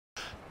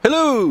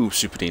Hello,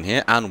 Superdean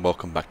here, and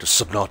welcome back to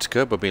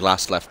Subnautica, where we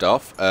last left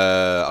off.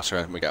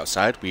 Sorry, when we get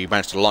outside, we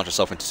managed to launch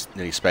ourselves into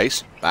nearly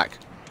space. Back.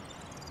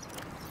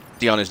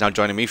 Dion is now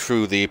joining me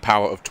through the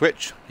power of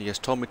Twitch. He has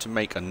told me to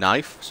make a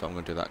knife, so I'm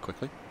going to do that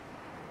quickly.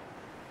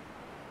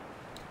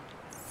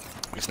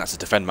 I guess that's to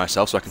defend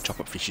myself, so I can chop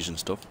up fishes and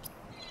stuff.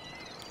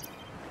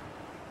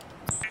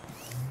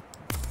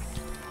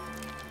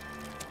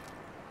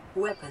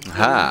 Weapons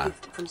were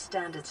removed from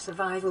standard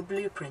survival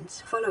blueprints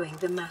following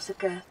the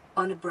massacre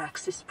on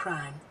Abraxas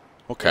Prime.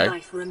 Okay. The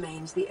knife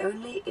remains the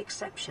only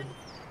exception.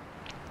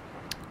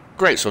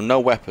 Great, so no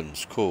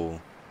weapons.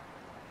 Cool.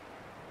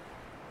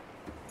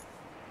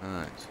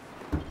 Alright.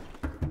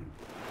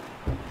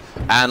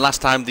 And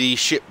last time the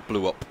ship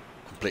blew up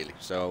completely,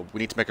 so we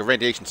need to make a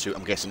radiation suit,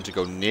 I'm guessing, to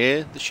go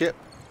near the ship.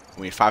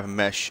 We need fiber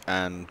mesh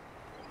and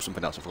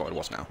something else, I forgot what it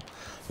was now.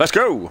 Let's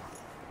go!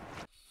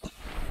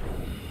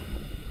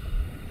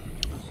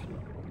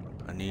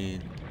 I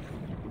need...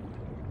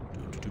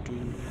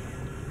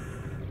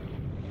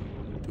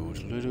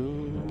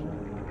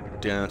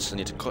 Dance, I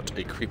need to cut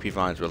a creepy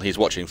vines. Well, he's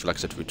watching, like I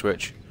said, through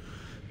Twitch.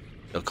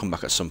 He'll come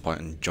back at some point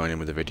and join in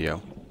with the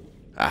video.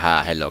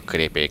 Aha, hello,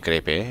 creepy,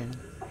 creepy.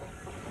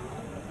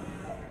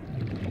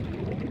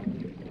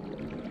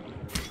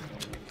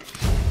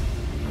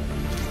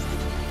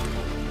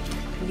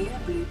 New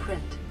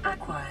blueprint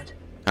acquired.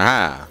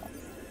 Ah.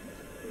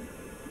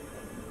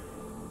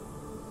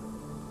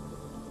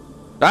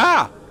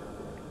 Ah!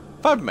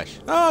 Fiber mesh.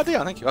 Oh,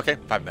 dear, thank you. Okay,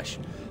 fiber mesh.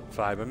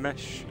 Fiber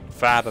mesh.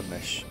 Fiber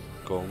mesh.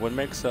 Go and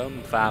make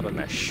some fiber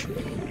mesh.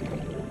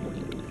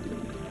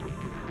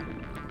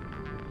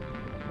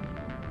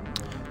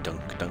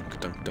 Dunk, dunk,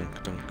 dunk,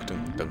 dunk, dunk,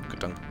 dunk, dunk,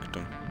 dunk,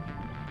 dunk.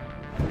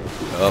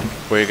 Up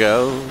we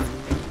go.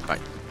 Right.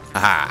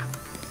 Aha.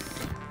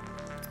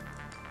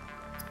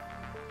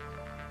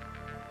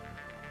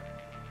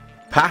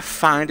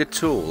 Pathfinder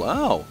tool.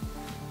 Oh.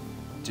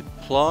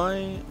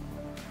 Deploy.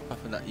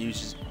 Weapon that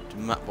uses to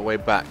map the way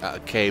back out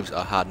of caves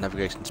or hard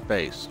navigation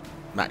space.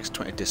 Max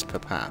 20 discs per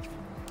path.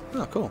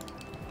 Oh, cool.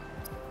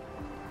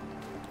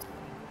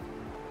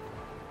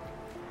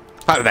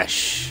 Fiber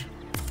mesh.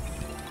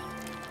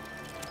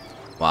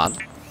 1,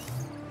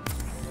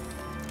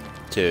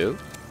 2.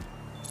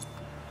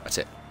 That's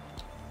it.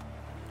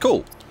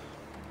 Cool.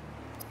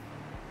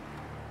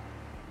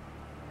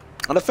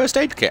 And a first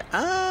aid kit.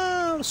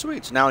 Oh,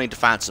 sweet. So now I need to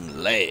find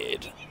some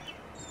lead.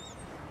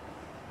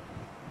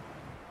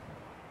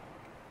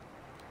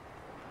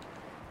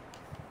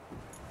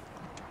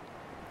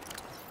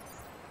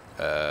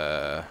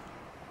 Oh.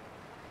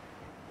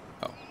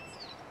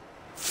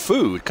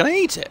 Food? Can I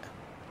eat it?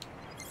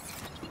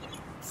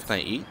 Can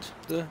I eat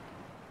the...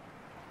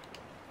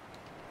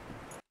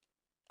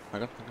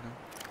 Hang on.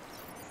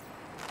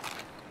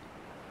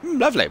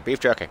 Lovely. Beef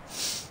jerky.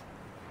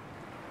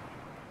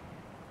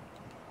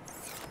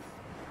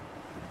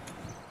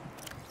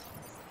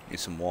 Need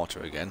some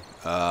water again.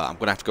 I'm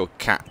going to have to go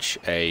catch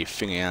a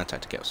thingy out to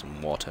get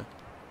some water.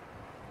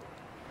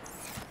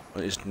 I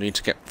just need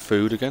to get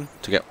food again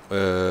to get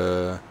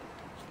a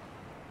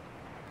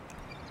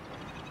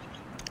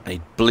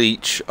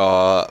bleach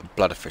or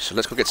bladderfish. So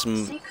let's go get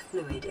some.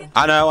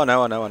 I know. I'm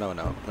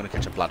gonna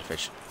catch a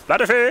bladderfish.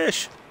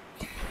 Bladderfish!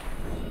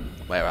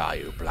 Where are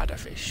you,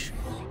 bladderfish?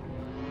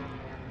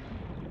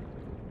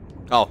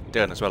 Oh,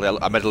 Darren as well.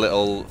 I made a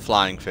little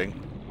flying thing,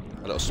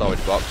 a little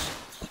storage box.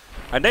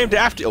 I named it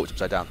after. Oh, it's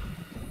upside down.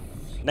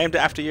 Named it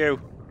after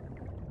you.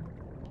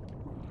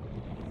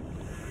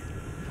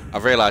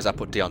 I've realised I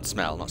put D on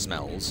smell, not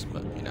smells,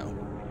 but you know,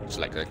 it's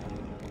like that.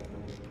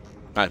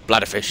 Right,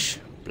 bladderfish.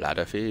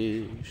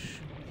 Bladderfish.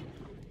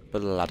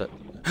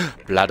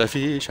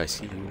 Bladderfish, I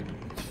see you.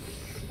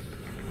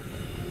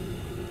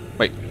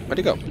 Wait, where'd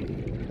he go?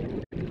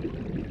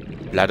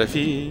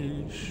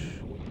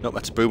 Bladderfish. Nope,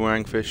 that's a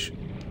boomerang fish.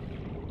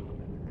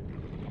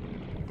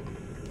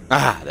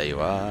 Ah, there you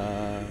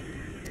are.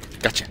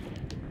 Gotcha.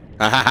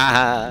 Ha ha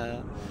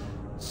ha.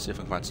 See if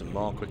I can find some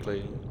more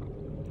quickly.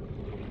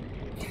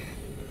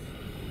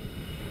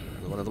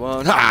 Another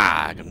one.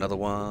 Ah, I got another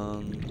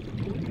one.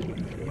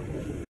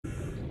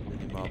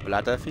 Any more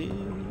bladderfish?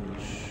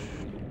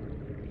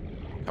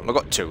 I've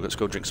got 2. Let's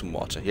go drink some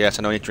water. Yes,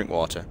 I know I need to drink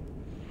water.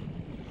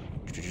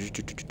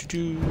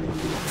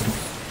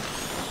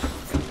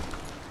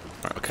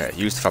 Right, okay,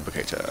 use the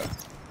fabricator.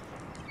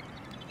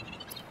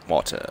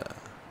 Water.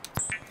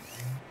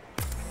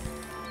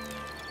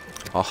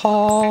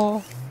 Ha-ha!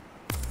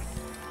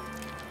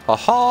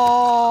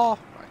 Ha-ha!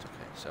 Right,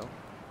 okay, so...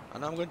 I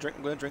know I'm going to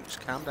drink, just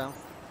calm down.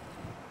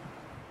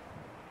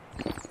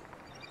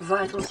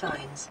 Vital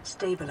signs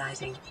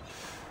stabilizing.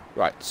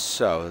 Right,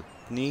 so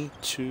need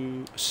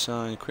to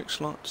assign quick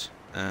slot,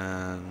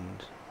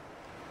 and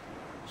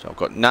so I've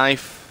got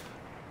knife.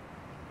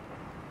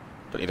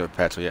 Don't need a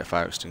repair tool yet.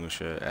 Fire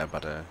extinguisher, air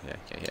bladder. Yeah.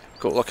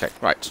 Cool. Okay,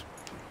 right.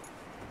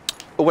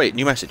 Oh wait,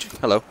 new message.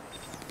 Hello.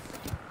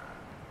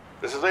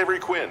 This is Avery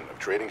Quinn of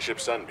Trading Ship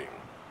Sunbeam.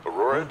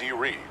 Aurora D.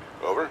 Reed.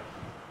 Over.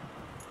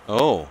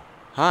 Oh,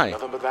 hi.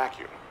 Nothing but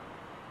vacuum.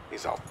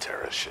 These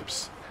Altera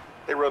ships.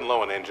 They run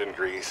low on engine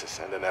grease,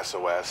 send an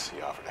SOS,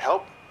 you offer to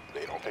help,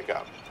 they don't pick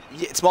up.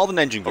 Yeah, it's more than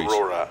engine grease.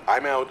 Aurora,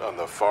 I'm out on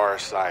the far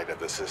side of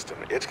the system.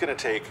 It's gonna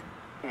take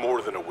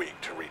more than a week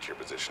to reach your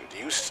position. Do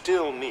you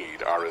still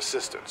need our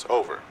assistance?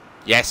 Over.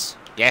 Yes.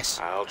 Yes.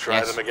 I'll try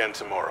yes. them again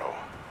tomorrow.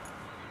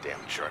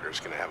 Damn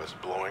charter's gonna have us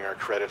blowing our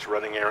credits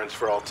running errands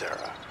for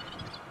Altera.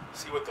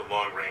 See what the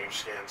long-range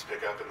scans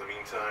pick up in the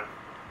meantime.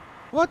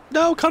 What?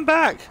 No, come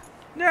back!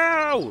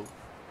 No!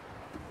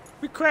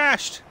 We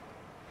crashed!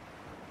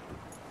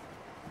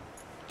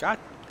 God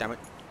damn it.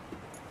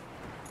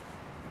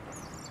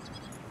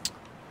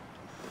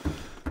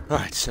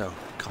 Right, so...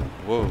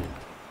 Whoa.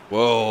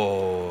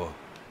 Whoa.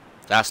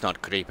 That's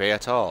not creepy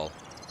at all.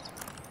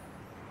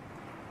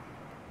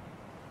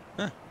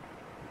 Huh.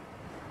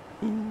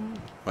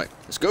 Right,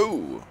 let's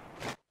go!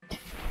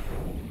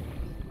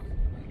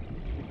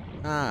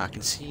 Ah, I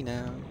can see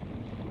now.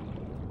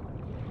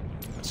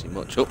 Can't see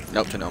much. Oh,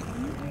 nope, turn on.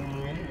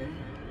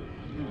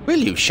 Will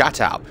you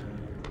shut up?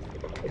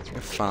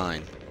 You're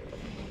fine.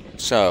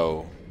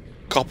 So,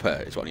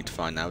 copper is what I need to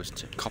find now,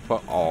 isn't it? Copper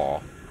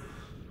ore.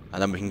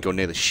 And then we can go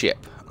near the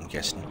ship, I'm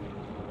guessing.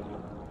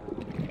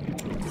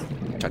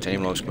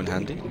 Titanium always come in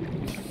handy.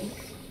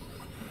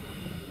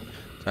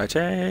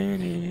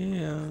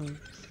 Titanium.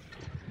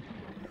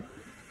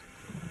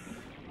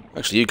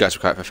 Actually, you guys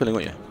were quite fulfilling,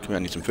 weren't you? Come here, I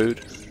need some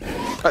food.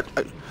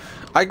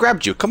 I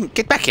grabbed you. Come,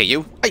 get back here,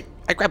 you.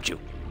 I grabbed you.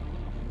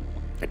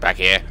 Get back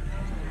here.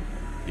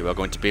 You are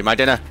going to be my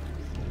dinner.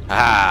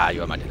 Ah,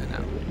 you are my dinner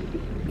now.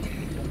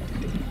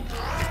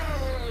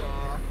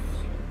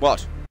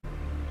 What?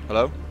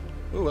 Hello?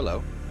 Oh, hello.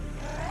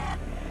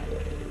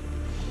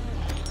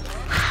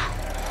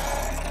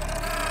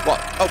 What?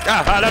 Oh, no.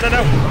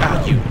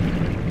 Ah, you.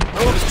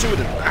 Oh, there's two of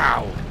them.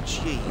 Ow.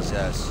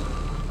 Jesus.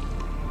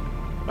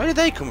 Where did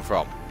they come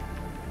from?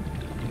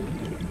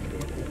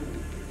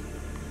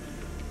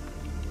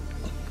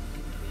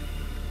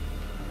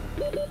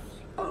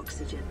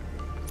 Oxygen.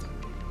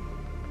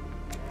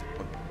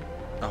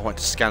 I want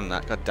to scan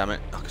that. God damn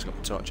it. Oh, I've got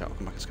the torch out. I'll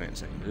come back and scan it in a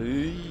second.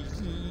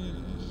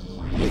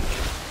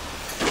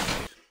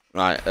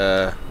 Right,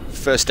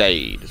 first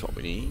aid is what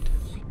we need.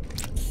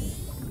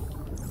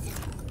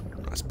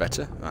 That's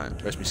better. Right,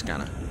 where's my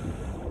scanner?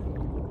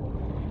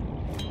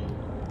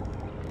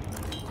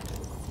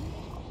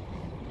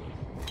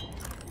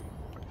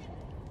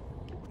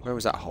 Where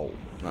was that hole?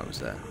 That was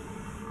there.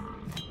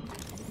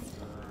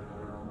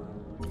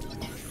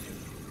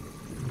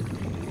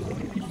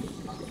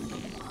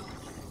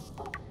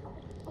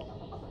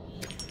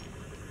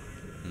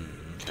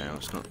 Okay,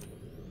 that's not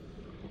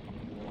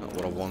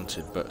what I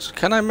wanted, but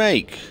can I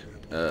make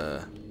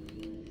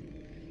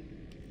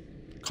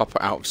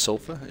copper out of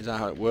sulfur? Is that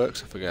how it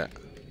works? I forget.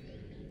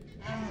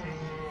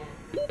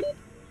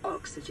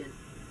 Oxygen.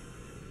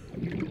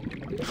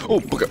 Oh,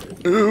 bugger.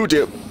 Oh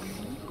dear.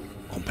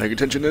 I'm paying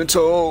attention at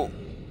all.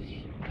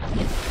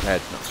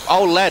 Lead. No.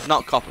 Oh, lead,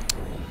 not copper.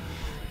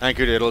 Thank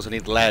you, Diddles. I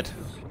need lead.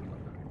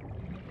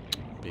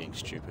 Being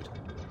stupid.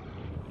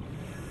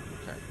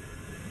 Okay.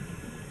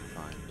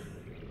 Fine.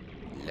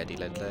 Leady,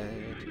 lead.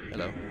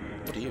 Hello.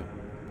 What are you?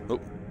 Oh.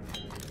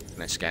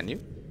 Can I scan you?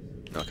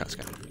 No, I can't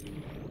scan you.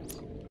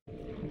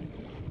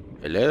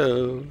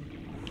 Hello.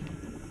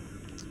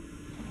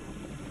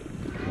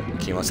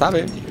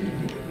 Kimosabe.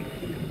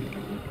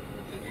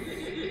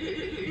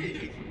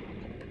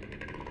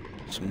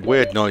 Some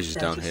weird noises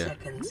down here.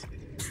 Seconds.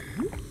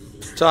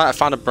 So I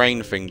found a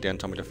brain thing Dan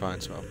told me to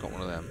find, so I've got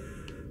one of them.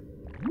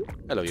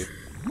 Hello, you.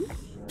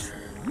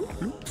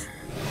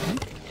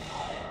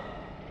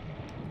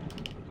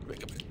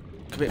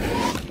 Come here.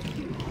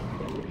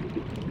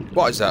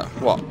 What is that?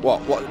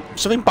 What?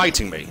 Something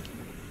biting me.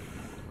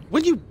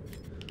 Will you...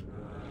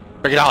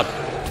 Bring it on!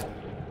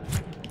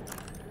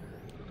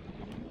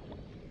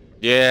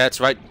 Yeah, that's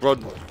right.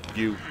 Run,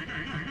 you.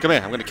 Come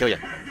here, I'm gonna kill you.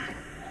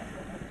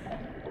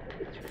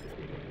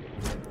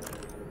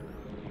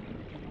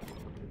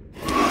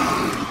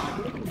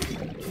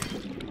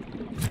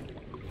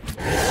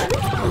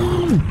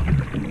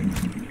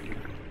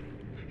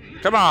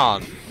 Come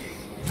on!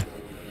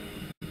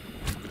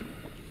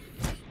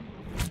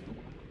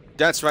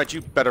 That's right,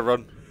 you better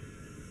run.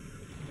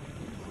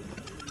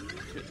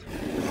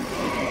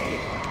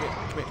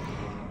 Come here.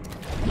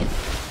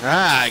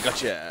 Ah, I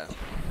gotcha.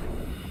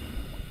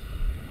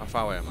 How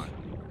far away am I?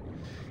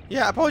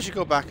 Yeah, I probably should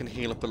go back and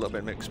heal up a little bit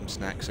and make some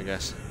snacks, I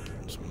guess.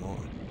 Some more.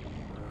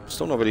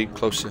 Still not really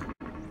closer.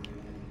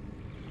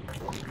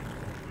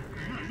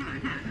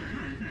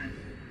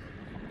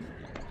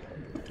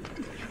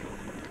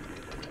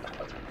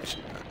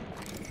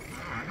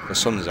 The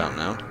sun's out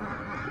now.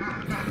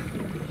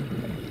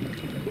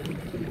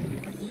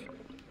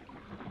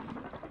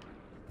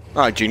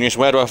 Alright, Genius,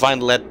 where do I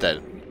find lead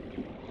then?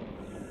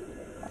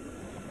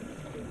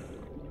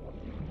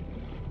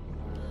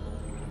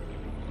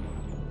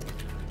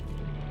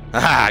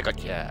 Ah,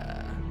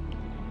 gotcha.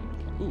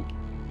 Ooh.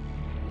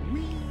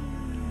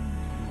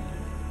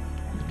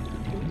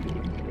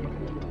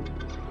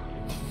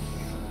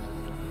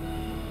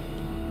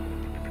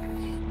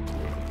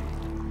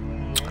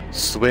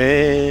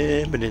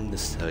 swimming in the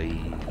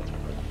sea.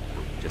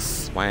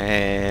 Just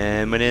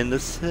swimming in the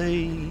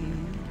sea.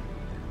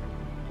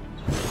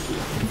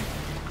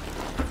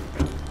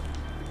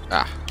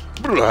 Ah.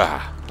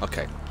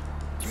 Okay.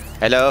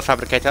 Hello,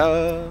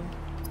 fabricator.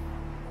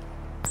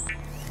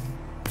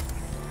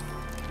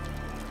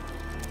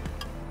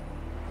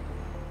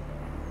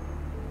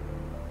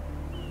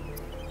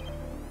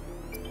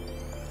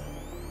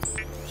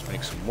 Let's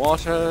make some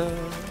water.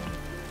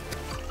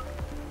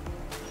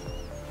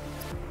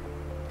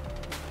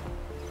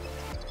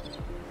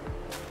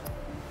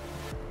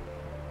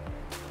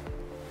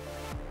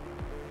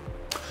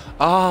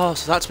 Oh,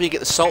 so that's where you get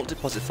the salt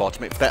deposit for,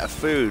 to make better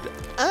food.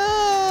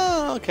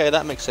 Ah, okay,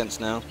 that makes sense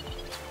now.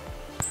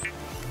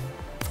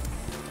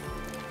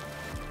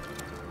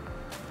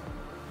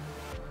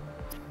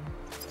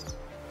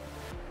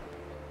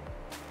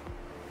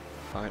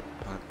 Pipe,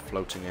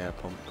 floating air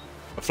pump.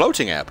 A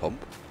floating air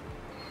pump?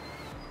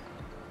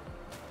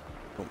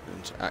 Pump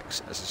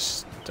acts as a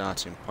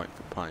starting point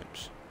for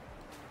pipes.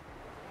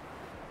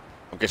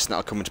 I'm guessing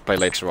that'll come into play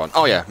later on.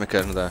 Oh yeah, make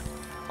another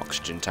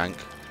oxygen tank.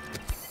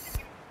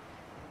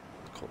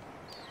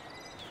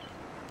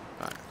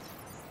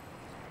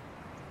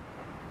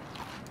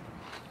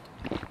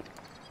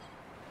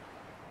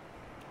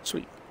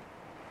 Sweet.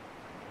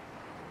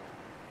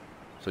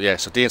 So yeah,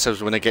 so Dean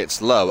says when it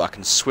gets low, I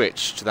can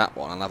switch to that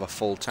one and have a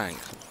full tank.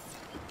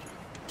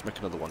 Let's make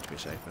another one to be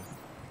safer.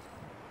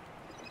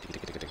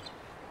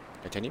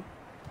 Continue.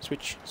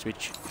 Switch.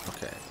 Switch.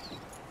 Okay.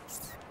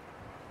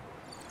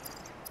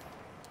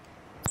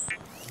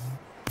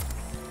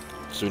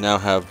 So we now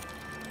have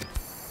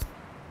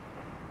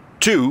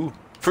 2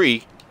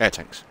 free air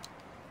tanks.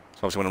 So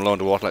obviously when I'm low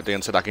underwater, like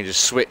Dean said, I can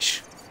just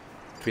switch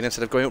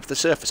instead of going up to the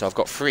surface. I've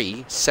got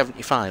free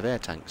 75 air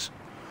tanks.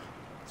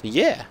 So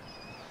yeah,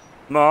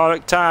 more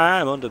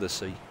time under the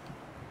sea.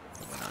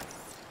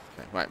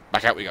 Okay, right,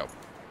 back out we go.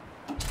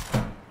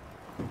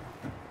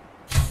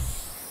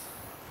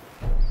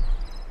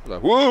 Hello.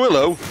 Whoa,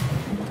 hello.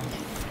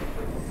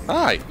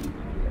 Hi.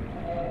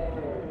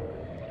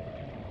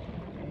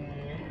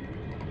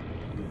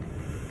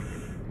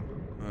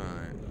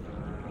 Right.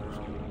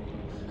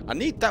 I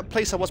need that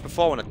place I was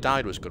before when I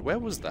died was good. Where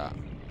was that?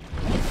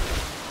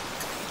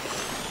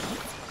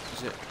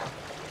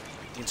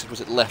 Was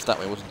it left that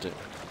way, wasn't it?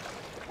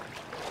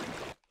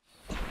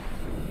 It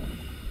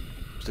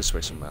was this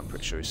way somewhere, I'm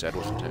pretty sure he said,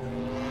 wasn't it?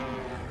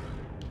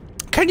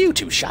 Can you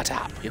two shut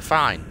up? You're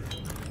fine.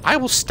 I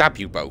will stab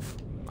you both.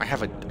 I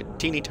have a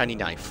teeny tiny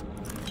knife.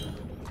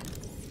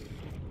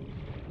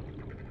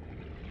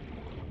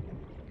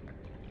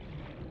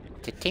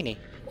 It's a teeny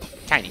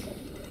tiny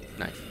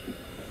knife.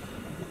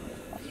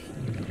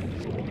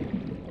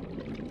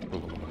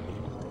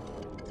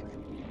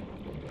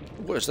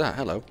 What is that?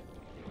 Hello.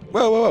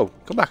 Whoa, whoa, whoa.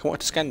 Come back, I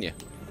want to scan you.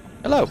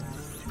 Hello.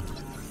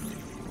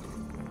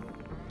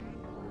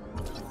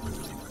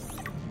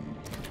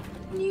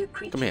 New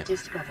creature Come here.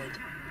 discovered.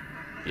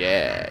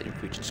 Yeah, new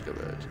creature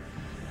discovered.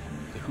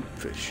 The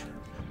hoopfish.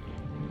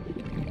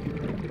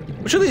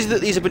 I'm sure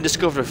these have been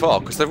discovered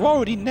before, because they're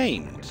already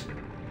named.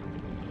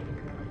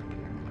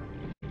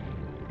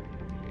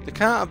 They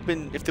can't have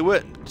been... If they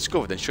weren't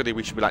discovered, then surely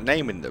we should be, like,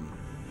 naming them.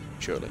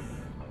 Surely.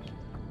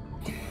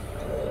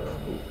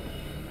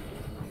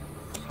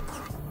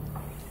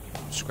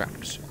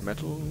 Scrapped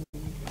metal.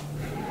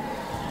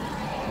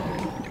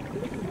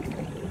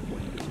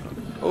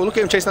 Oh, look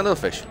at him chasing that little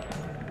fish.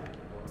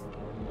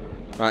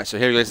 Right, so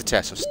here goes the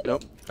test. So,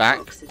 nope, back.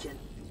 Oxygen.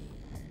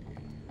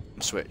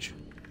 And switch.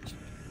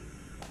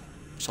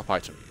 Swap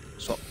item.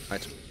 Swap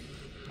item.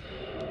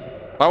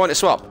 Why won't it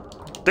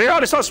swap?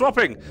 Dion, it's not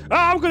swapping! Oh,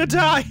 I'm gonna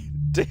die!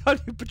 Dion,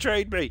 you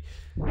betrayed me!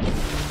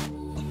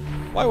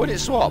 Why won't it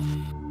swap?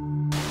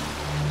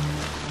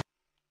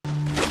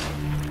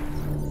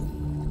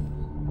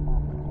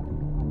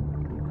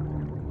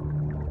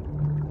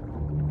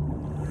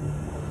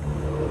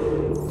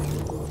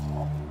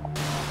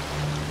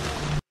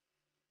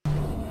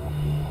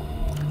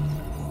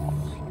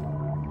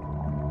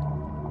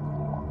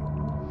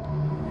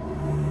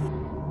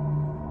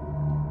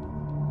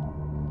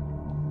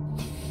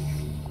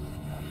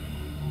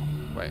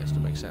 Wait, it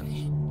doesn't make sense.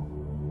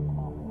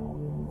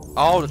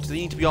 Oh, do they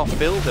need to be all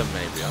filled then,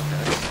 maybe?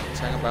 Okay, let's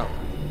hang about.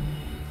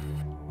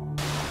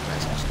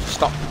 Let's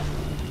stop.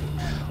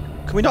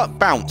 Can we not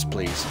bounce,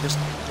 please? Just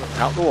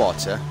out the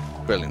water.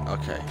 Brilliant,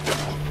 okay.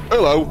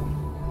 Hello!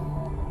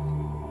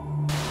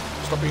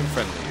 Stop being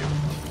friendly, you.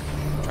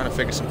 I'm trying to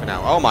figure something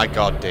out. Oh my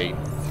god, D.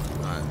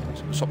 Alright,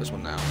 let's swap this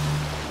one now.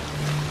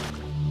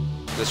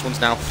 This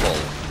one's now full.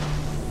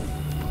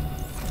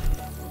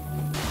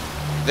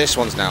 This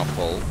one's now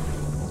full.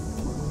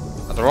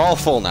 They're all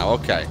full now,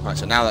 okay. Right,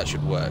 so now that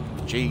should work.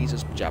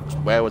 Jesus, jabs.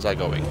 Where was I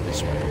going?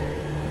 This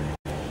way.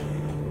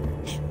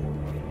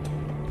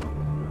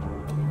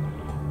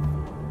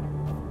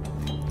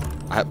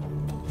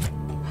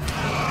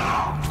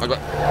 I got...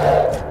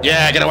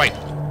 Yeah, get away!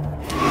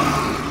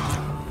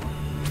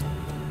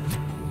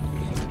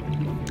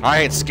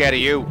 I ain't scared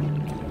of you.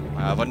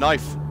 I have a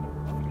knife.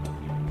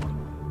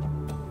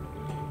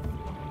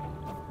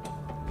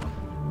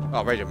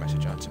 Oh, radio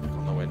message. Oh,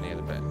 typical. Nowhere near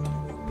the bit.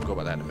 We'll go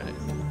about that in a minute.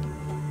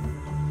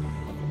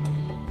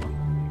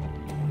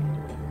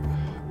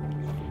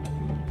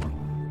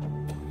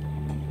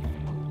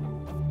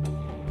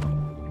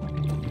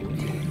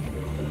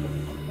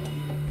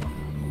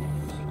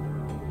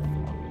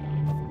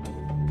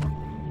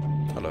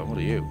 Hello, what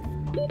are you?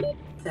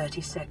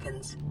 30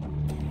 seconds.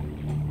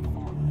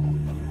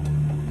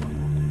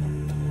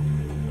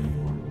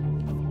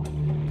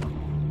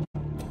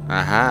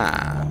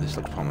 Aha, this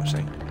looks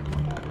promising.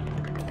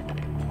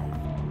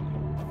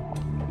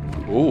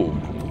 Ooh,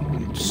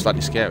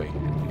 slightly scary.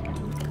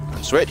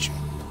 Switch!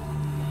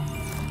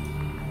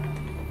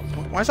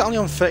 Why is that only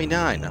on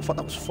 39? I thought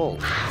that was full.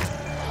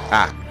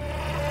 Ah.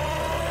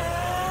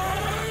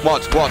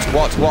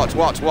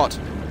 What?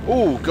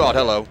 Ooh, God,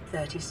 hello.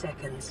 30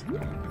 seconds.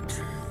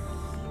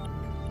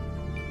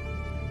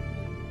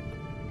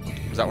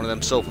 Is that one of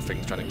them sulfur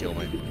things trying to kill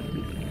me?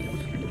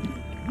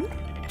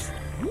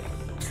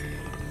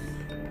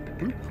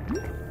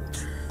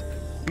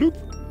 Bloop.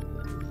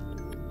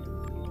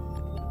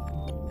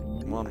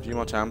 Come on, a few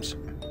more times.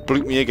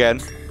 Bloop me again.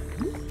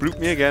 Bloop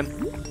me again.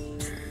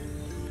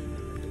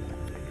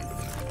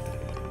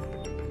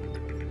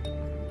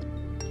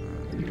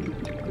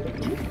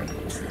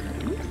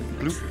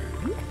 Bloop.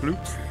 Bloop.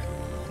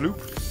 Bloop.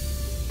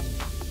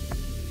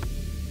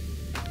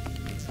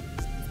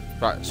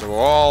 Right, so we're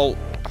all,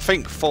 I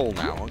think, full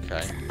now.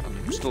 Okay.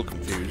 I'm still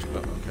confused,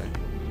 but okay.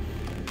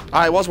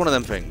 Ah, it was one of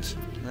them things.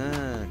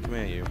 Ah, come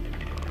here, you.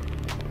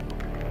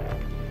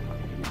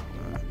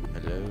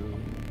 Hello.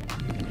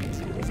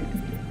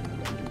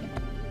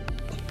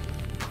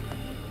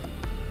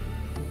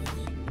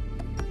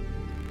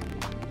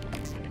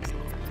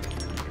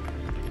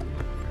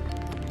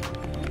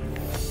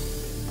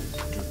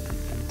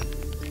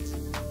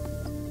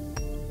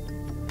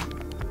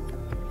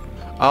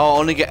 Oh,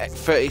 only get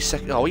 30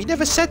 seconds. Oh, you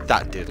never said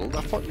that, Diddle.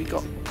 I thought we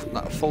got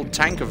like, a full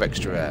tank of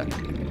extra air.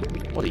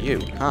 What are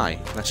you? Hi.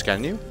 Can I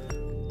scan you?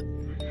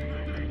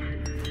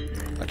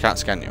 I can't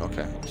scan you.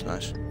 Okay, that's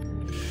nice.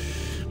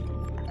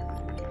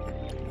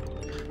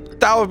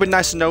 That would have been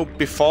nice to know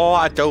before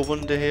I dove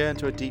under here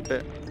into a deep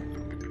bit.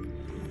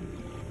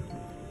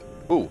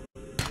 Ooh.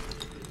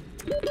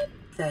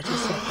 30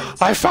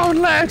 seconds. I found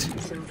lead!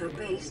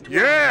 Silver-based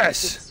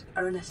Yes!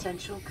 are an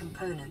essential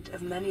component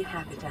of many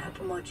habitat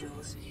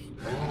modules.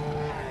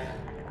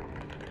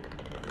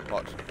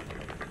 What?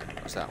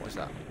 What's that? What's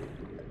that?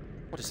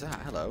 What is that?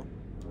 Hello?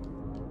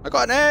 I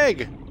got an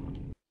egg!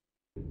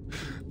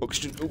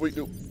 Oxygen. Oh, wait,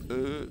 no.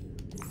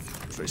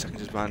 30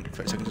 seconds is fine.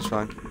 30 seconds is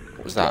fine.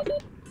 What was that?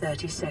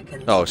 30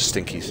 seconds. Oh,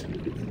 stinkies.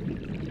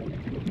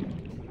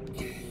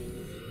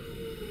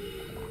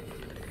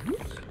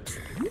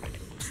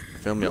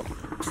 Fill me up.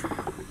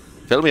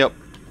 Fill me up.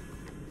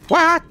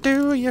 Why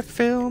do you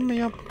fill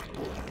me up?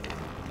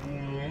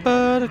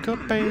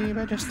 Buttercup,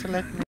 baby, just to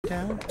let me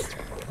down.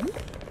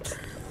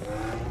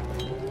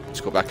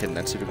 Let's go back in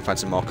then, see if we can find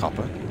some more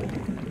copper.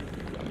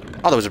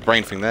 Oh, there was a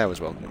brain thing there as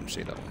well. Didn't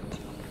see that.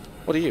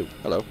 What are you?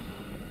 Hello.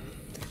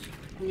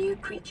 New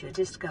creature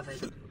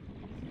discovered.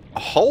 A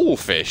whole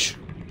fish?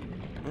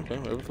 Okay,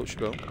 wherever thought should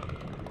go.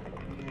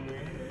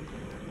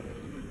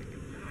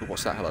 Oh,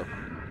 what's that? Hello.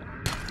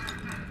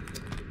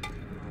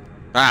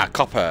 Ah,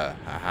 copper!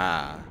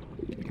 Haha.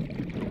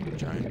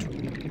 Giant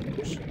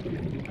tools.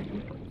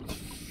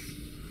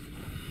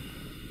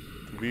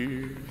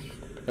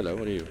 Hello,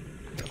 what are you?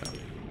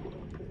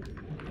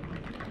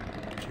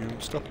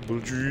 Unstoppable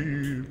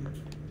dream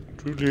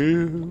to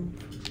live.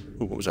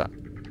 Oh, what was that?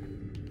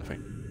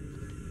 Nothing.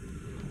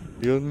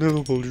 The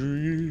unknowable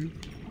dream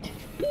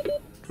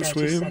to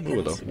swim. Oh,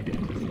 hello.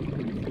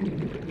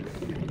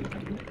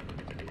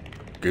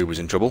 Goob was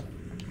in trouble.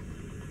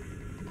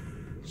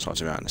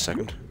 Sort him out in a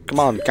second. Come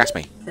on, gas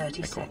me.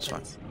 30 cool, it's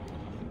fine. seconds.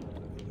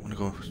 I want to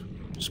go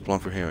explore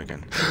through here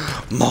again.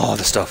 More of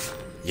the stuff.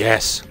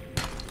 Yes.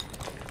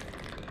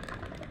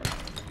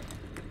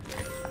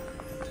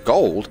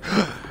 Gold?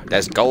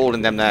 There's gold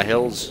in them there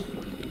hills.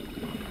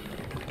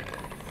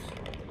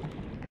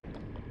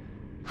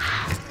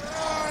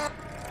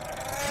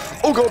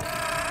 Oh god!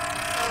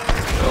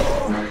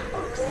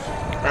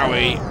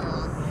 Owie.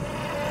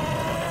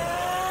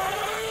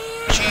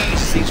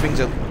 Jeez, these things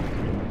are...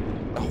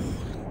 Oh,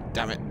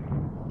 damn it.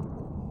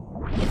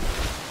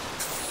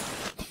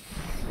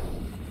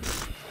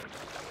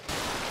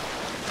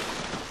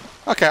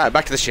 Okay, right,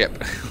 back to the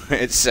ship.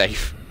 It's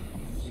safe.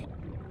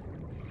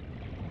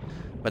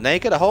 When they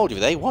get a hold of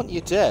you, they want you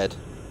dead.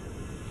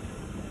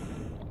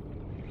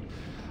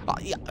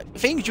 Yeah,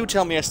 things you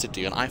tell me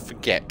yesterday and I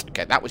forget.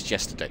 Okay, that was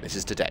yesterday. This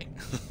is today.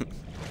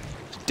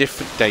 It's a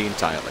different day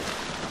entirely.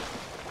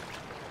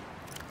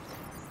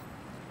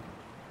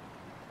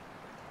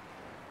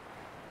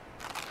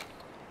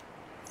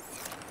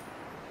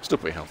 Still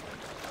pretty healthy.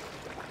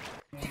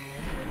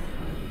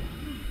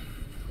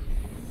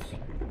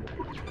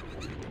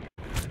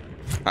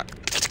 Right.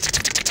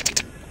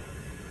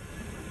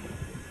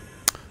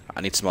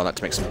 I need some more of that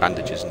to make some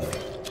bandages and...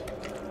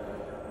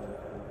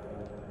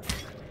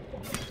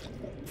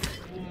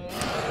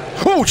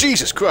 Oh,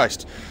 Jesus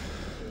Christ!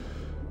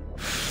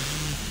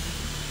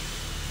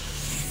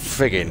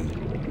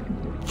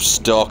 friggin'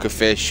 stalker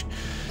fish.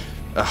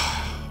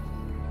 Ugh.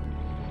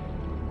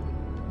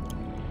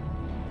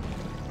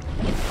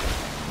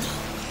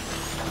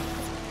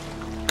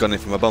 Gunning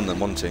for my bum then,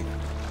 wasn't he?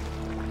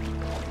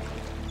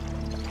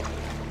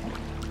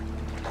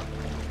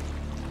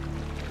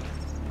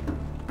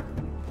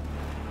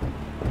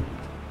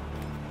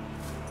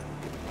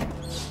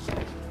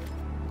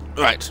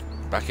 Right,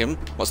 back in.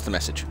 What's the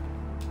message?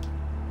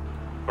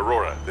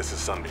 Aurora, this is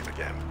Sunbeam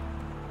again.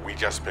 We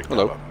just picked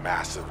Hello. up a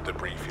massive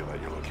debris field at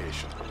your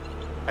location.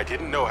 I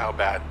didn't know how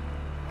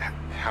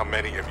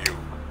many of you...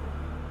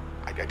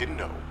 I didn't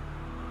know.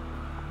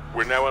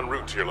 We're now en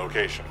route to your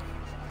location.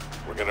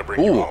 We're gonna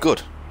bring you Ooh, home.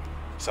 good.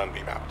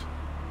 Sunbeam out.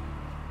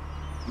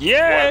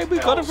 Yeah, What we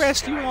got a else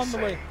rescue can I on the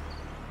say? way.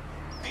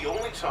 The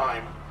only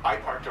time I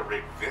parked a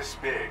rig this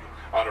big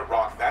on a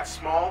rock that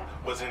small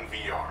was in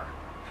VR.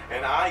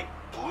 And I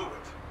blew it.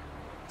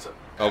 It's a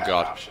Oh, bad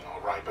God. option,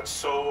 all right, but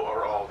so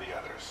are all the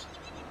others.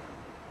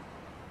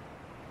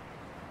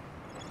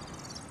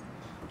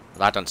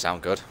 That doesn't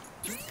sound good.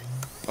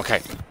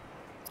 Okay.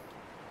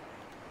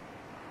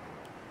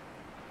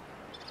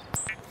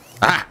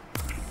 Ah!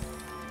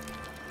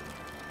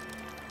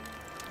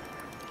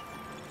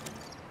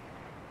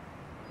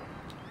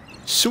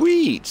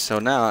 Sweet! So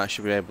now I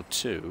should be able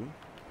to...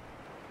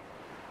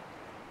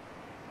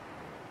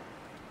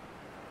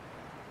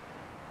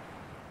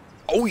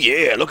 Oh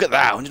yeah, look at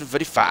that!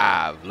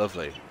 135.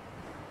 Lovely.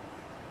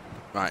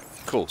 Right,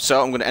 cool.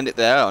 So I'm going to end it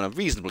there on a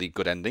reasonably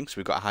good ending. So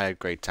we've got a higher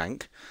grade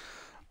tank.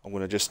 I'm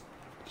going to just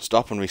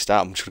stop and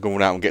restart. I'm just going to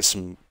go out and get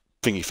some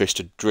thingy fish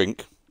to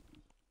drink.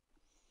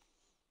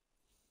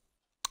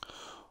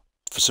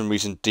 For some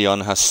reason,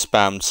 Dion has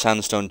spammed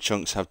sandstone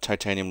chunks have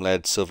titanium,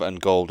 lead, silver, and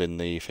gold in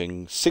the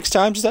thing. 6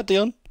 times, is that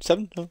Dion?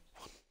 7? No.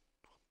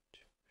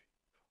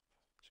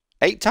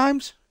 8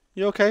 times?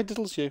 You okay,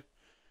 Diddles? You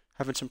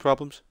having some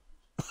problems?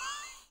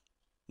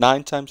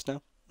 9 times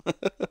now?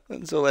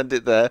 So I'll end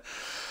it there.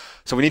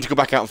 So we need to go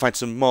back out and find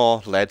some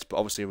more leads, but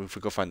obviously if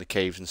we go find the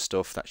caves and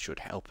stuff, that should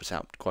help us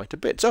out quite a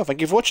bit. So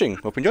thank you for watching.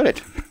 Hope you enjoyed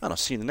it. And I'll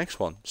see you in the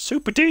next one.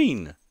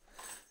 Superdean!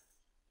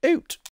 Out!